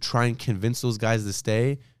to try and convince those guys to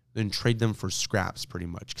stay than trade them for scraps, pretty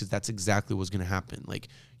much, because that's exactly what's going to happen. Like,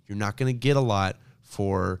 you're not going to get a lot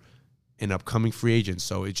for an upcoming free agent,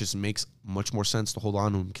 so it just makes much more sense to hold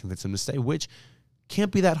on to him, convince him to stay, which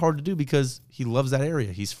can't be that hard to do because he loves that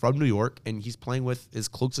area. He's from New York, and he's playing with his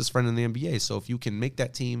closest friend in the NBA, so if you can make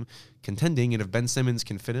that team contending, and if Ben Simmons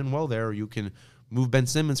can fit in well there, or you can move Ben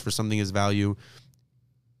Simmons for something as value,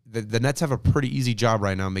 the Nets have a pretty easy job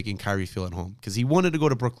right now making Kyrie feel at home because he wanted to go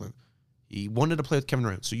to Brooklyn. He wanted to play with Kevin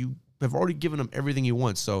Durant. So you have already given him everything he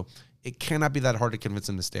wants. So it cannot be that hard to convince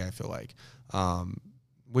him to stay, I feel like,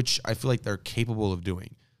 which I feel like they're capable of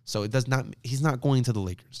doing. So he's not going to the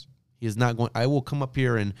Lakers. He is not going. I will come up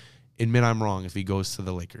here and admit I'm wrong if he goes to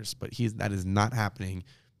the Lakers, but that is not happening.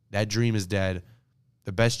 That dream is dead.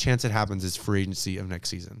 The best chance it happens is free agency of next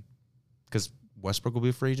season because Westbrook will be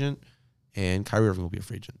a free agent and Kyrie Irving will be a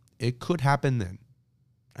free agent. It could happen then.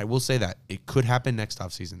 I will say that. It could happen next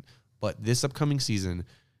offseason. But this upcoming season,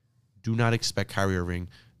 do not expect Kyrie Irving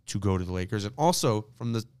to go to the Lakers. And also,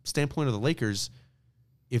 from the standpoint of the Lakers,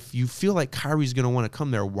 if you feel like Kyrie's going to want to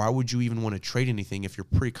come there, why would you even want to trade anything if you're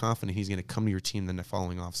pretty confident he's going to come to your team the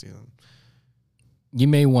following offseason? You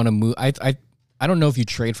may want to move. I don't know if you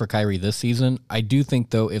trade for Kyrie this season. I do think,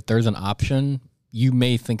 though, if there's an option, you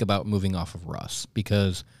may think about moving off of Russ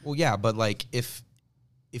because... Well, yeah, but like if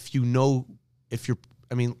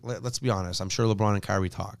let's be honest. I'm sure LeBron and Kyrie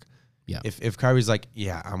talk. Yeah. If Kyrie's like,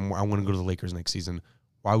 yeah, I want to go to the Lakers next season,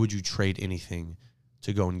 why would you trade anything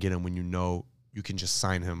to go and get him when you know you can just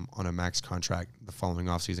sign him on a max contract the following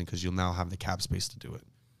offseason because you'll now have the cap space to do it?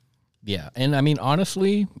 Yeah, and I mean,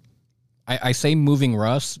 honestly, I say moving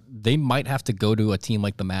Russ, they might have to go to a team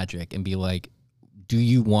like the Magic and be like, do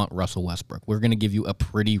you want Russell Westbrook? We're going to give you a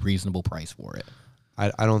pretty reasonable price for it.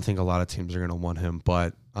 I don't think a lot of teams are going to want him,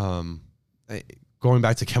 but going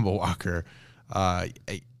back to Kemba Walker,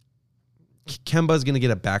 Kemba's going to get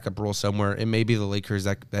a backup role somewhere. It may be the Lakers.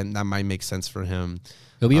 That might make sense for him.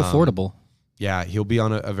 He'll be affordable. Yeah, he'll be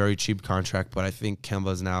on a very cheap contract, but I think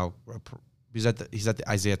Kemba's now he's at the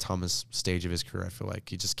Isaiah Thomas stage of his career. I feel like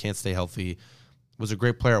he just can't stay healthy. Was a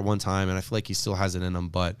great player at one time, and I feel like he still has it in him.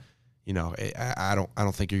 But I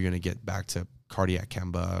don't think you're going to get back to cardiac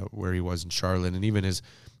Kemba where he was in Charlotte, and even his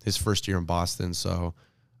first year in Boston. So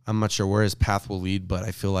I'm not sure where his path will lead, but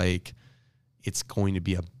I feel like it's going to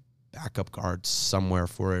be a backup guard somewhere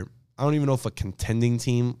for it. I don't even know if a contending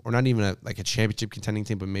team, or not even a championship contending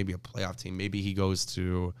team, but maybe a playoff team. Maybe he goes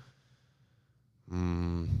to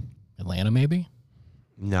Atlanta, maybe?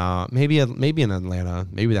 No, maybe in Atlanta.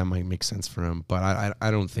 Maybe that might make sense for him, but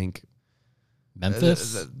I don't think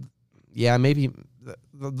Memphis. Yeah, maybe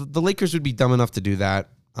the Lakers would be dumb enough to do that.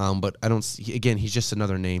 But I don't see, again, he's just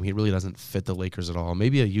another name. He really doesn't fit the Lakers at all.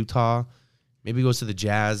 Maybe a Utah. Maybe he goes to the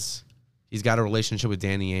Jazz. He's got a relationship with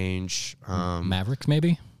Danny Ainge. Mavericks,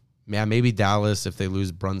 maybe? Yeah, maybe Dallas if they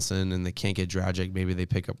lose Brunson and they can't get Dragic. Maybe they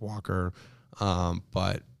pick up Walker.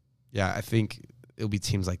 But yeah, I think it'll be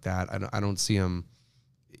teams like that. I don't see him.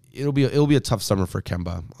 It'll be a tough summer for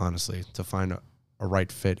Kemba, honestly, to find a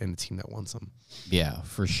right fit in a team that wants him. Yeah,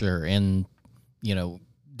 for sure. And,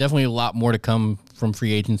 definitely a lot more to come from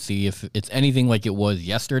free agency. If it's anything like it was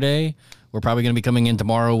yesterday, we're probably going to be coming in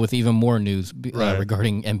tomorrow with even more news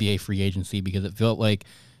regarding NBA free agency because it felt like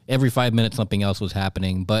every 5 minutes something else was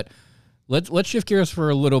happening. But let's shift gears for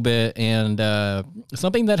a little bit, and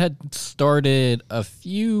something that had started a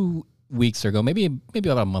few weeks ago, maybe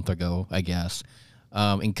about a month ago, I guess,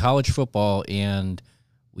 in college football, and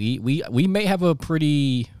we may have a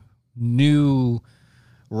pretty new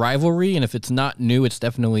rivalry, and if it's not new, it's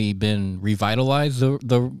definitely been revitalized,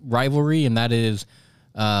 the rivalry, and that is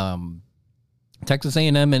Texas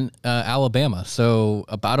A&M and Alabama. So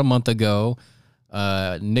about a month ago,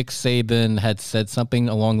 Nick Saban had said something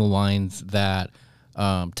along the lines that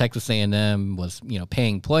Texas A&M was,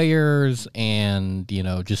 paying players and,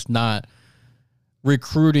 just not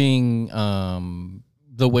recruiting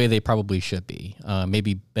the way they probably should be.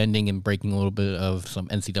 Maybe bending and breaking a little bit of some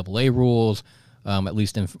NCAA rules, at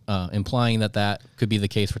least implying that could be the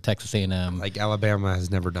case for Texas A&M. Like Alabama has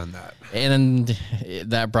never done that. And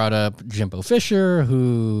that brought up Jimbo Fisher,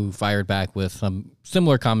 who fired back with some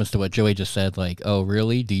similar comments to what Joey just said, like, oh,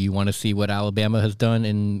 really? Do you want to see what Alabama has done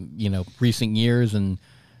in, recent years? And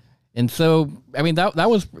so, I mean, that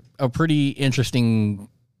was a pretty interesting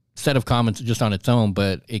set of comments just on its own,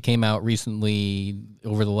 but it came out recently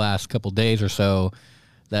over the last couple days or so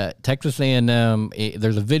that Texas A&M,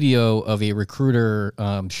 there's a video of a recruiter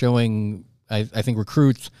showing, I think,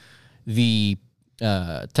 recruits the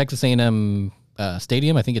Texas A&M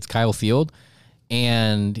stadium. I think it's Kyle Field.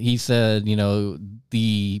 And he said,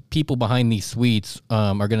 the people behind these suites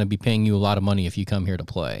are going to be paying you a lot of money if you come here to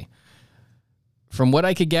play. From what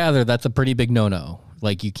I could gather, that's a pretty big no-no.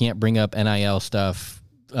 Like, you can't bring up NIL stuff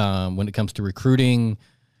when it comes to recruiting.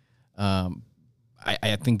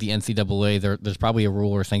 I think the NCAA, there's probably a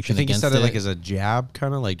rule or sanction against it. I think he said it like as a jab,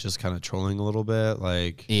 kind of like just kind of trolling a little bit.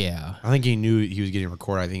 Like, yeah. I think he knew he was getting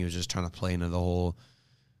recorded. I think he was just trying to play into the whole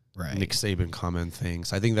Nick Saban comment thing.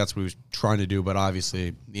 So I think that's what he was trying to do. But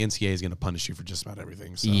obviously, the NCAA is going to punish you for just about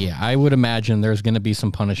everything. So. Yeah, I would imagine there's going to be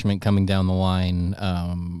some punishment coming down the line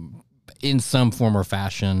in some form or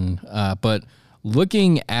fashion. But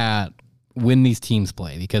looking at when these teams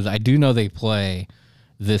play, because I do know they play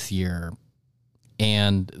this year,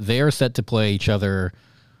 and they are set to play each other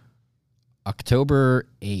October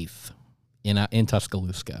 8th in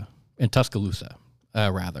Tuscaloosa.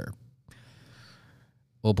 Rather.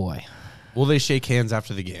 Oh boy. Will they shake hands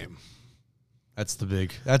after the game? That's the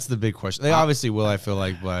big question. They obviously will, I feel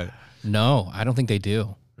like, but no, I don't think they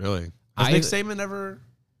do. Really? Has Nick Saban ever?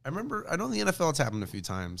 I remember. I know in the NFL it's happened a few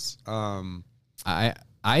times. I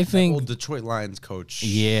think old Detroit Lions coach.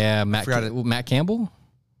 Yeah, Matt Campbell.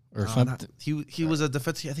 Or something. He was a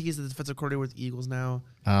defensive. I think he's the defensive coordinator with the Eagles now.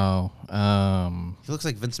 Oh, he looks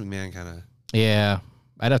like Vince McMahon kind of. Yeah,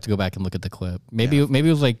 I'd have to go back and look at the clip. Maybe it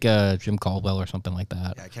was like Jim Caldwell or something like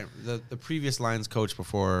that. Yeah, I can't. The previous Lions coach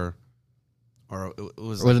before, or it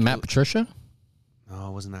was. Was it Matt Patricia? No,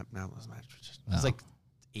 it wasn't that. No, it was Matt Patricia. It was like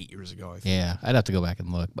 8 years ago. I think. Yeah, I'd have to go back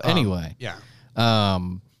and look. But anyway, yeah.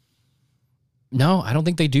 No, I don't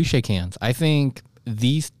think they do shake hands. I think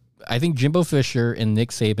Jimbo Fisher and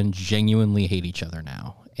Nick Saban genuinely hate each other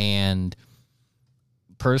now. And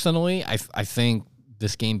personally, I think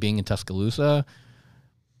this game being in Tuscaloosa,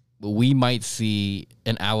 we might see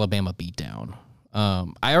an Alabama beatdown.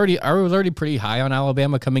 I was already pretty high on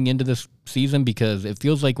Alabama coming into this season because it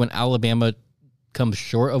feels like when Alabama comes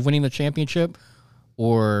short of winning the championship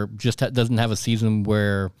or just doesn't have a season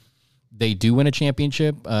where they do win a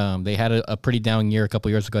championship. They had a pretty down year a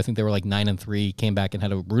couple years ago. I think they were like 9-3, came back and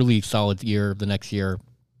had a really solid year the next year.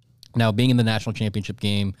 Now, being in the national championship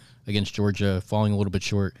game against Georgia, falling a little bit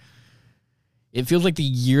short, it feels like the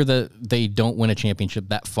year that they don't win a championship,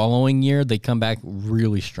 that following year, they come back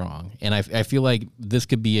really strong. And I feel like this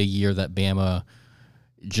could be a year that Bama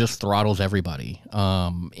just throttles everybody.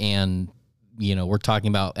 And, we're talking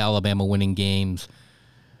about Alabama winning games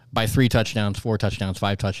by 3 touchdowns, 4 touchdowns,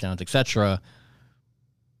 5 touchdowns, etc.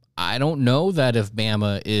 I don't know that if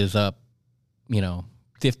Bama is up,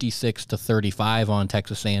 56-35 on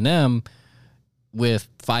Texas A&M with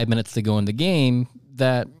 5 minutes to go in the game,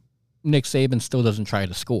 that Nick Saban still doesn't try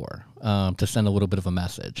to score to send a little bit of a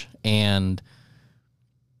message. And,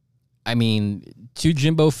 I mean, to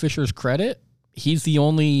Jimbo Fisher's credit, he's the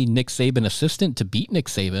only Nick Saban assistant to beat Nick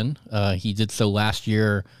Saban. He did so last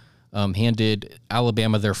year. Handed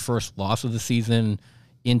Alabama their first loss of the season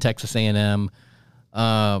in Texas A&M.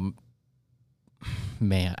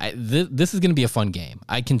 This is going to be a fun game.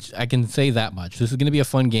 I can say that much. This is going to be a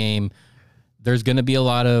fun game. There's going to be a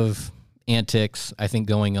lot of antics, I think,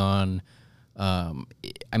 going on. I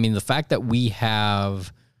mean, the fact that we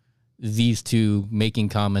have these two making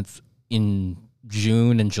comments in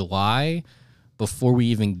June and July before we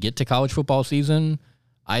even get to college football season,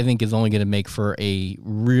 I think is only going to make for a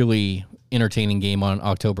really entertaining game on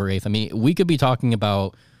October 8th. I mean, we could be talking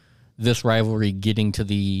about this rivalry getting to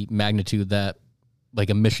the magnitude that like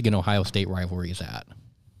a Michigan-Ohio State rivalry is at.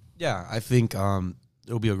 Yeah, I think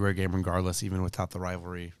it'll be a great game regardless, even without the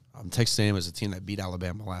rivalry. Texas A&M is a team that beat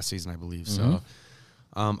Alabama last season, I believe. So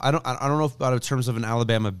I don't know about in terms of an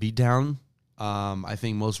Alabama beatdown. I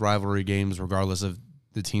think most rivalry games, regardless of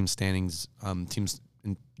the team standings, teams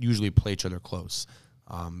usually play each other close.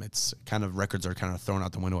 It's kind of records are kind of thrown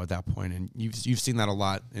out the window at that point, and you've seen that a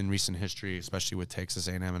lot in recent history, especially with Texas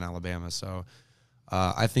A&M and Alabama. So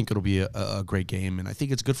I think it'll be a great game, and I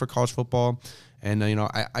think it's good for college football. And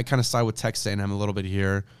I kind of side with Texas A&M a little bit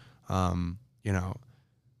here.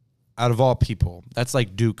 Out of all people, that's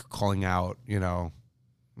like Duke calling out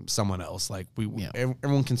someone else. Like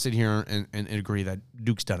everyone can sit here and agree that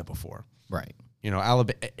Duke's done it before, right?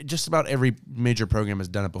 Alabama, just about every major program has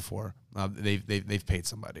done it before. They've paid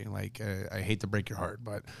somebody. Like I hate to break your heart,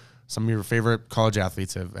 but some of your favorite college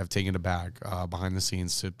athletes have taken a bag behind the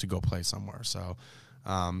scenes to go play somewhere. So,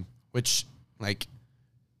 which like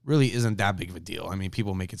really isn't that big of a deal. I mean,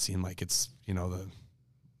 people make it seem like it's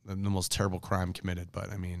the most terrible crime committed, but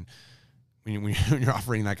I mean, when you're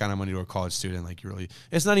offering that kind of money to a college student, like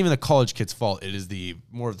it's not even the college kid's fault. It is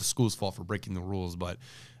more of the school's fault for breaking the rules, but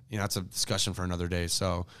that's a discussion for another day.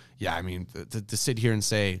 So yeah, I mean, to sit here and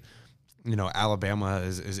say, Alabama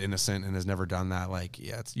is innocent and has never done that, like,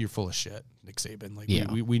 you're full of shit, Nick Saban. Like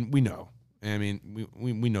we know. I mean,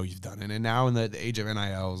 we know you've done it. And now in the age of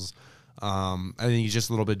NILs, I think he's just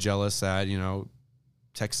a little bit jealous that,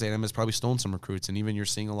 Texas A&M has probably stolen some recruits, and even you're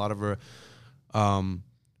seeing a lot of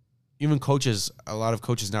even coaches. A lot of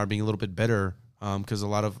coaches now are being a little bit better because a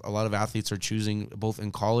lot of athletes are choosing both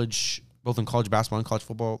in college basketball and college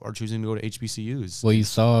football are choosing to go to HBCUs. Well, you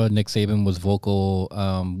saw Nick Saban was vocal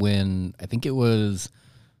when I think it was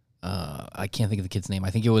I can't think of the kid's name.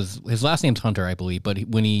 I think it was his last name's Hunter, I believe. But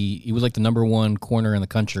when he was like the #1 corner in the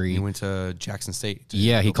country. He went to Jackson State.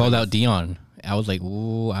 Yeah, he called out Deion. I was like,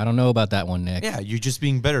 ooh, I don't know about that one, Nick. Yeah, you're just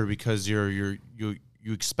being better because you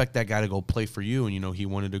expect that guy to go play for you, and he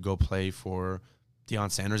wanted to go play for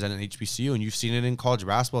Deion Sanders at an HBCU, and you've seen it in college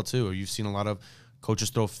basketball too. Or you've seen a lot of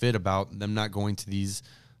coaches throw a fit about them not going to these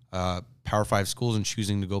Power 5 schools and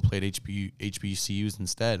choosing to go play at HBCUs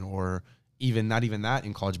instead, or not even that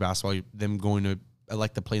in college basketball, them going to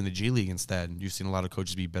elect to play in the G League instead. You've seen a lot of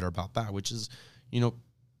coaches be better about that, which is,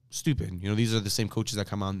 stupid. These are the same coaches that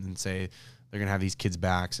come on and say they're going to have these kids'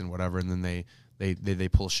 backs and whatever, and then they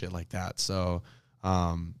pull shit like that. So,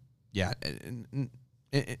 yeah, in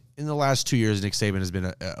the last 2 years, Nick Saban has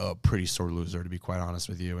been a pretty sore loser, to be quite honest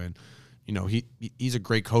with you. And, he's a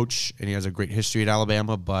great coach, and he has a great history at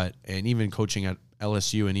Alabama, and even coaching at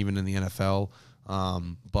LSU and even in the NFL.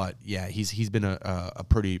 But yeah, he's been a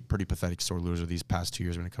pretty pathetic sore loser these past 2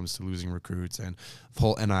 years when it comes to losing recruits and the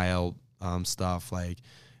whole NIL stuff. Like,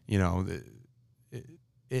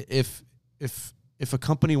 if a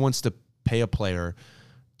company wants to pay a player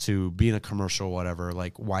to be in a commercial or whatever,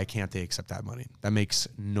 like, why can't they accept that money? That makes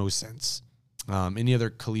no sense. Any other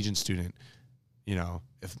collegiate student,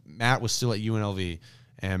 if Matt was still at UNLV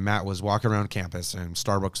and Matt was walking around campus and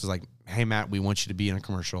Starbucks was like, hey, Matt, we want you to be in a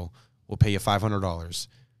commercial. We'll pay you $500.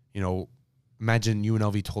 Imagine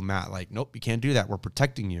UNLV told Matt, like, nope, you can't do that. We're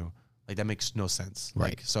protecting you. Like, that makes no sense. Right.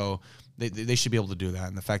 Like, so they should be able to do that.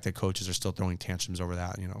 And the fact that coaches are still throwing tantrums over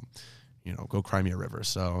that, go cry me a river.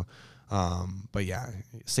 So, but yeah,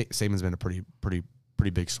 Saban's been a pretty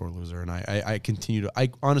big sore loser. And I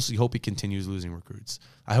honestly hope he continues losing recruits.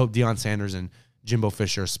 I hope Deion Sanders and Jimbo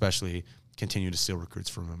Fisher especially continue to steal recruits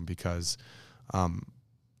from him because, like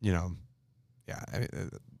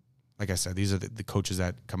I said, these are the coaches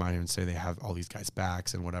that come out here and say they have all these guys'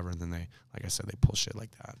 backs and whatever, and then they, like I said, they pull shit like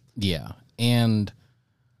that. Yeah, and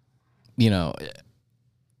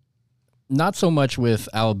not so much with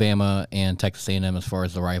Alabama and Texas A&M as far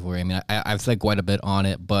as the rivalry. I mean, I've said quite a bit on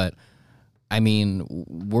it, but I mean,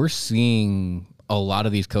 we're seeing a lot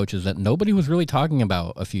of these coaches that nobody was really talking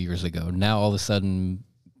about a few years ago. Now all of a sudden,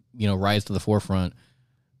 rise to the forefront.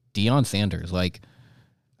 Deion Sanders, like,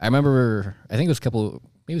 I remember, I think it was a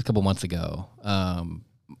couple months ago,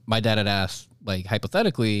 my dad had asked, like,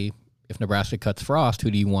 hypothetically, if Nebraska cuts Frost,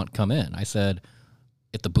 who do you want come in? I said,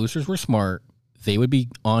 if the boosters were smart, they would be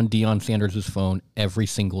on Deion Sanders' phone every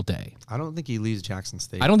single day. I don't think he leaves Jackson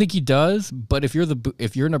State. I don't think he does, but if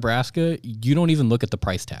you're Nebraska, you don't even look at the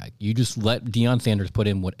price tag. You just let Deion Sanders put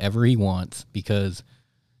in whatever he wants because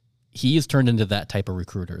he has turned into that type of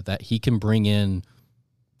recruiter, that he can bring in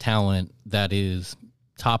talent that is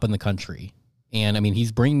top in the country. And, I mean,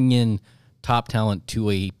 he's bringing in top talent to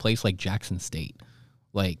a place like Jackson State.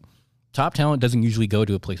 Like, top talent doesn't usually go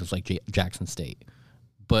to a place like Jackson State.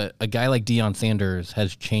 but a guy like Deion Sanders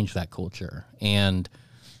has changed that culture. And,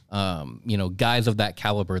 guys of that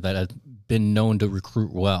caliber that have been known to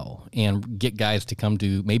recruit well and get guys to come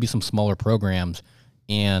to maybe some smaller programs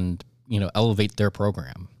and, elevate their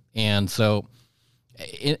program. And so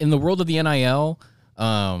in the world of the NIL,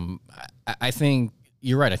 I think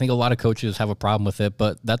you're right. I think a lot of coaches have a problem with it,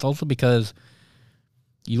 but that's also because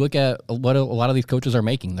you look at what a lot of these coaches are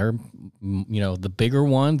making. They're, the bigger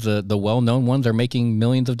ones, the well-known ones are making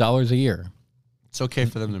millions of dollars a year. It's okay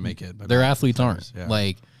for them to make it. But their athletes aren't.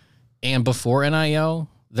 Yeah. And before NIL,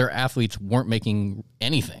 their athletes weren't making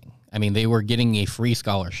anything. I mean, they were getting a free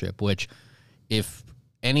scholarship, which if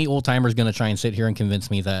any old timer is going to try and sit here and convince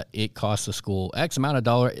me that it costs the school X amount of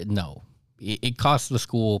dollars, no, it costs the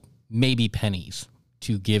school maybe pennies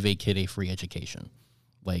to give a kid a free education.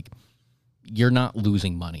 Like, you're not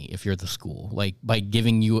losing money if you're the school, like by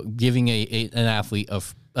giving an athlete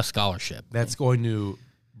a scholarship. That's going to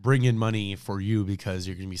bring in money for you because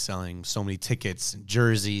you're going to be selling so many tickets and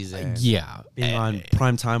jerseys and being on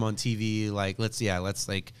prime time on TV. Like, let's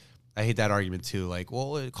I hate that argument too. Like,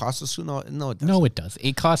 well, it costs us no, it doesn't. No, it does.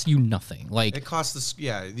 It costs you nothing. Like, it costs us.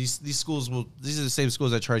 Yeah, these schools these are the same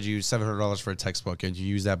schools that charge you $700 for a textbook, and you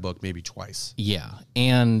use that book maybe twice. Yeah,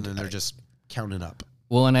 and then they're just counting up.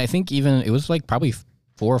 Well, and I think even it was like probably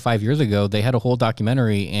 4 or 5 years ago, they had a whole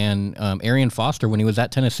documentary, and Arian Foster, when he was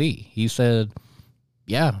at Tennessee, he said,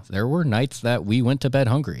 yeah, there were nights that we went to bed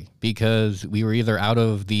hungry because we were either out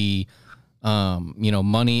of the,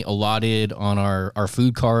 money allotted on our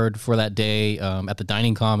food card for that day at the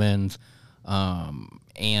dining commons.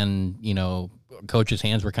 And, coach's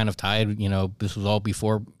hands were kind of tied. This was all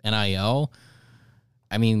before NIL.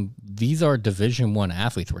 I mean, these are Division I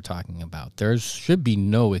athletes we're talking about. There should be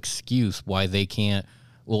no excuse why they can't,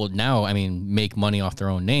 make money off their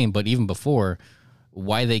own name, but even before,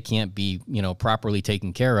 why they can't be, properly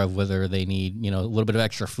taken care of, whether they need, a little bit of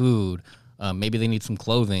extra food, maybe they need some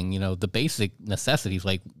clothing, the basic necessities.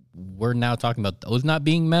 Like, we're now talking about those not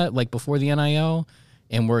being met, like before the NIL,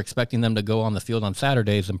 and we're expecting them to go on the field on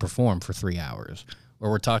Saturdays and perform for 3 hours. Or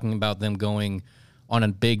we're talking about them going on a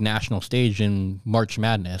big national stage in March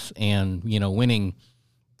Madness and, winning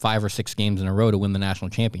 5 or 6 games in a row to win the national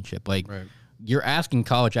championship. Like, right. You're asking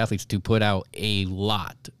college athletes to put out a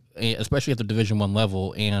lot, especially at the Division I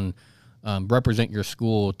level, and represent your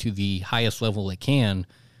school to the highest level it can,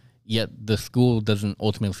 yet the school doesn't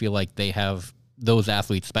ultimately feel like they have those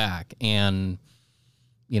athletes back. And,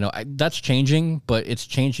 that's changing, but it's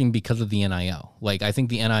changing because of the NIL. Like, I think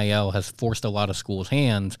the NIL has forced a lot of schools'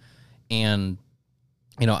 hands, and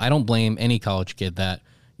I don't blame any college kid that,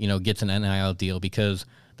 gets an NIL deal, because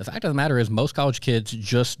the fact of the matter is most college kids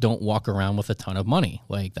just don't walk around with a ton of money.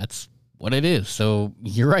 Like, that's what it is. So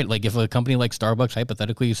you're right. Like, if a company like Starbucks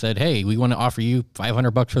hypothetically said, hey, we want to offer you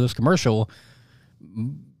 $500 for this commercial,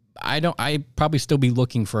 I'd probably still be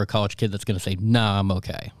looking for a college kid that's going to say, nah, I'm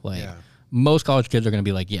okay. Like, most college kids are going to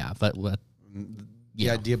be like, the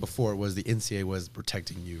idea before was the NCAA was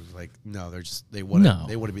protecting you. Like, no, they want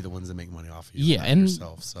to be the ones that make money off of you. Yeah, and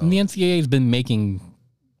yourself, so. And the NCAA has been making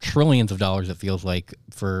trillions of dollars, it feels like,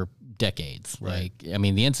 for decades. Right. Like, I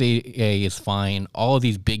mean, the NCAA is fine. All of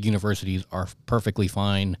these big universities are perfectly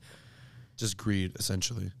fine. Just greed,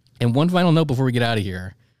 essentially. And one final note before we get out of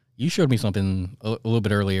here. You showed me something a little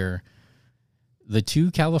bit earlier. The 2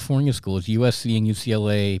 California schools, USC and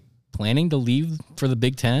UCLA, planning to leave for the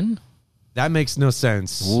Big Ten? That makes no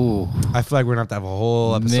sense. Ooh. I feel like we're gonna have to have a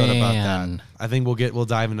whole episode about that. I think we'll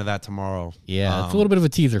dive into that tomorrow. Yeah, it's a little bit of a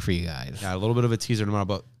teaser for you guys. Yeah, a little bit of a teaser tomorrow.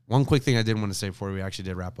 But one quick thing I did want to say before we actually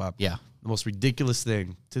did wrap up. Yeah. The most ridiculous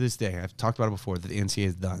thing to this day, I've talked about it before, that the NCAA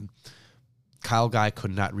has done. Kyle Guy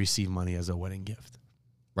could not receive money as a wedding gift.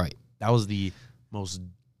 Right. That was the most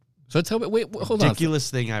hold on. Ridiculous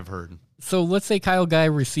thing I've heard. So let's say Kyle Guy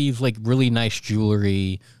receives like really nice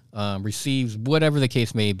jewelry, receives whatever the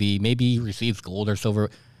case may be. Maybe he receives gold or silver.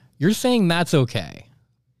 You're saying that's okay,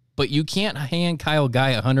 but you can't hand Kyle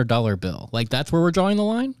Guy $100 bill. Like, that's where we're drawing the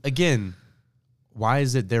line? Again, why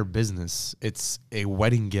is it their business? It's a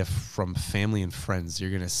wedding gift from family and friends.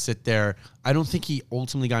 You're going to sit there. I don't think he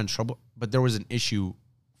ultimately got in trouble, but there was an issue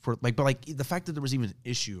for the fact that there was even an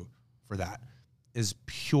issue for that is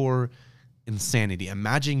pure insanity.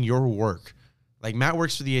 Imagine your work. Like, Matt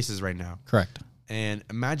works for the Aces right now. Correct. And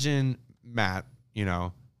imagine Matt,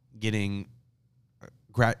 getting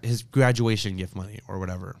his graduation gift money or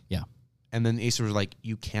whatever. Yeah. And then the Aces were like,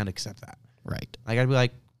 you can't accept that. Right. Like, I'd be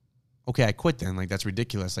like, okay, I quit then. Like, that's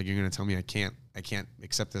ridiculous. Like, you're going to tell me I can't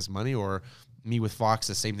accept this money? Or me with Fox,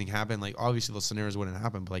 the same thing happened. Like, obviously those scenarios wouldn't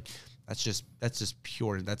happen, but like, that's just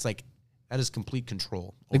pure. That's had his complete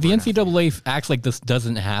control. Like the NCAA acts like this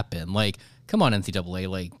doesn't happen. Like, come on, NCAA.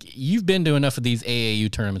 Like, you've been to enough of these AAU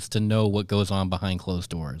tournaments to know what goes on behind closed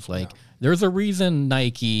doors. Like, there's a reason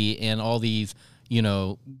Nike and all these,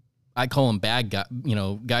 I call them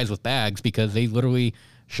guys with bags, because they literally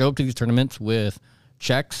show up to these tournaments with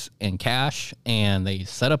checks and cash, and they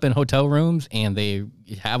set up in hotel rooms, and they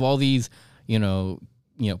have all these,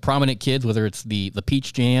 prominent kids, whether it's the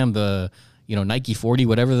Peach Jam, the Nike 40,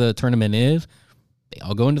 whatever the tournament is. They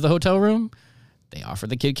all go into the hotel room, they offer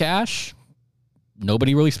the kid cash,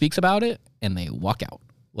 nobody really speaks about it, and they walk out.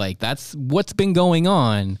 Like, that's what's been going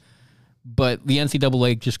on. But the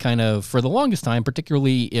NCAA just kind of, for the longest time,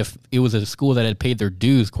 particularly if it was a school that had paid their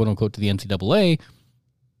dues, quote unquote, to the NCAA,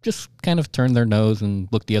 just kind of turned their nose and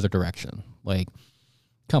looked the other direction. Like,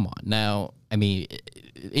 come on. Now, I mean,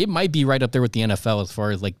 it might be right up there with the NFL as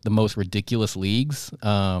far as like the most ridiculous leagues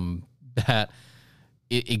that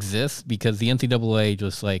it exists, because the NCAA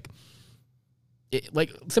just like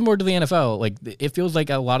similar to the NFL, like it feels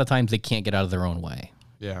like a lot of times they can't get out of their own way.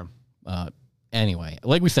 Yeah. Anyway,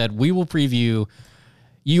 like we said, we will preview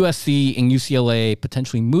USC and UCLA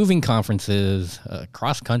potentially moving conferences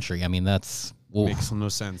cross country. I mean, that's makes no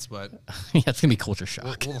sense, but yeah, it's gonna be culture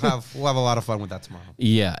shock. We'll have a lot of fun with that tomorrow.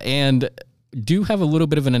 Yeah, and do have a little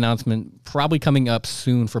bit of an announcement probably coming up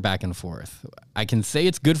soon for Back and Forth. I can say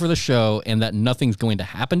it's good for the show and that nothing's going to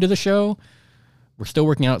happen to the show. We're still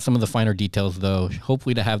working out some of the finer details, though.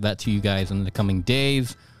 Hopefully to have that to you guys in the coming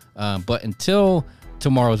days. But until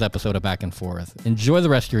tomorrow's episode of Back and Forth, enjoy the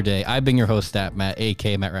rest of your day. I've been your host, Stat Matt,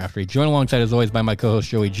 a.k.a. Matt Raftery, joined alongside, as always, by my co-host,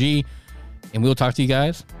 Joey G. And we'll talk to you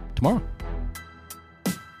guys tomorrow.